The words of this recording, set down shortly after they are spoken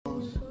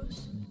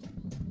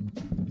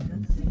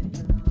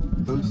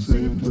Thus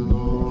saith the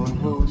Lord of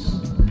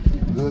hosts.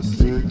 Thus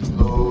saith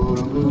the Lord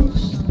of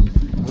hosts.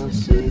 Thus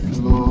saith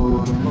the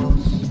Lord of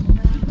hosts.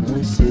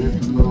 Thus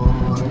saith the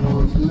Lord of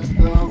hosts. If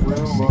thou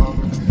wilt walk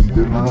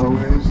in my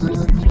ways,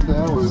 then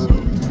thou wilt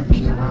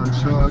keep my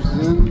charge,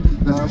 then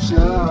thou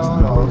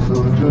shalt also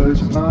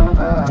judge my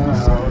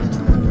house,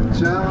 and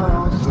shalt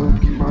also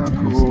keep my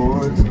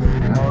cords,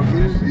 and I'll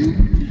give thee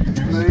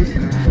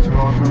places to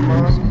walk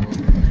among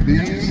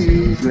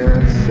these that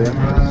set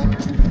right.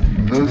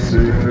 Thus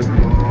saith the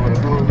Lord of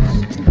hosts.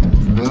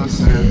 Thus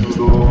saith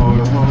the Lord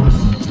of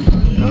hosts.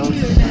 Thus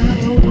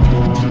saith the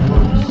Lord of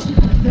hosts.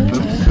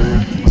 Thus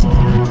saith the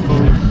Lord of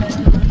hosts.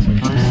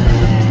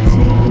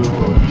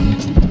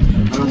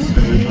 Thus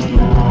saith the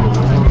Lord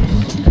of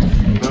hosts.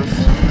 Thus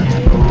saith the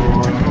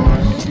Lord of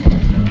hosts.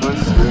 Thus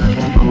saith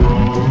the Lord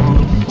of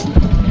hosts.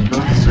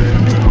 Thus saith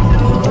the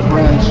Lord of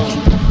Branch.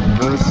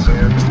 Thus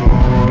saith the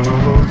Lord of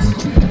hosts.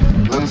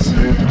 Thus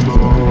saith the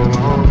Lord of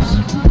hosts.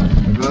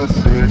 Thus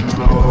saith the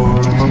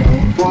Lord of hosts.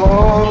 For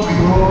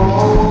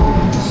behold,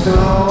 the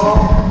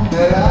stone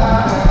that I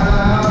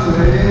have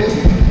laid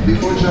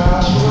before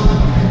Joshua,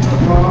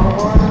 upon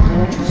one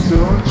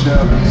cornerstone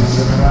shall be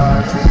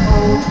civilized.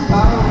 Behold, I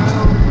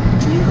will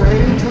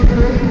engrave the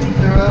grave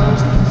thereof,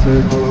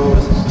 saith the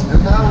Lord,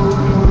 and I will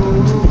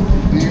remove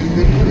the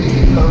iniquity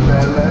of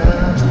that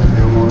land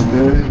in one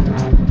day.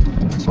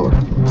 Sort of.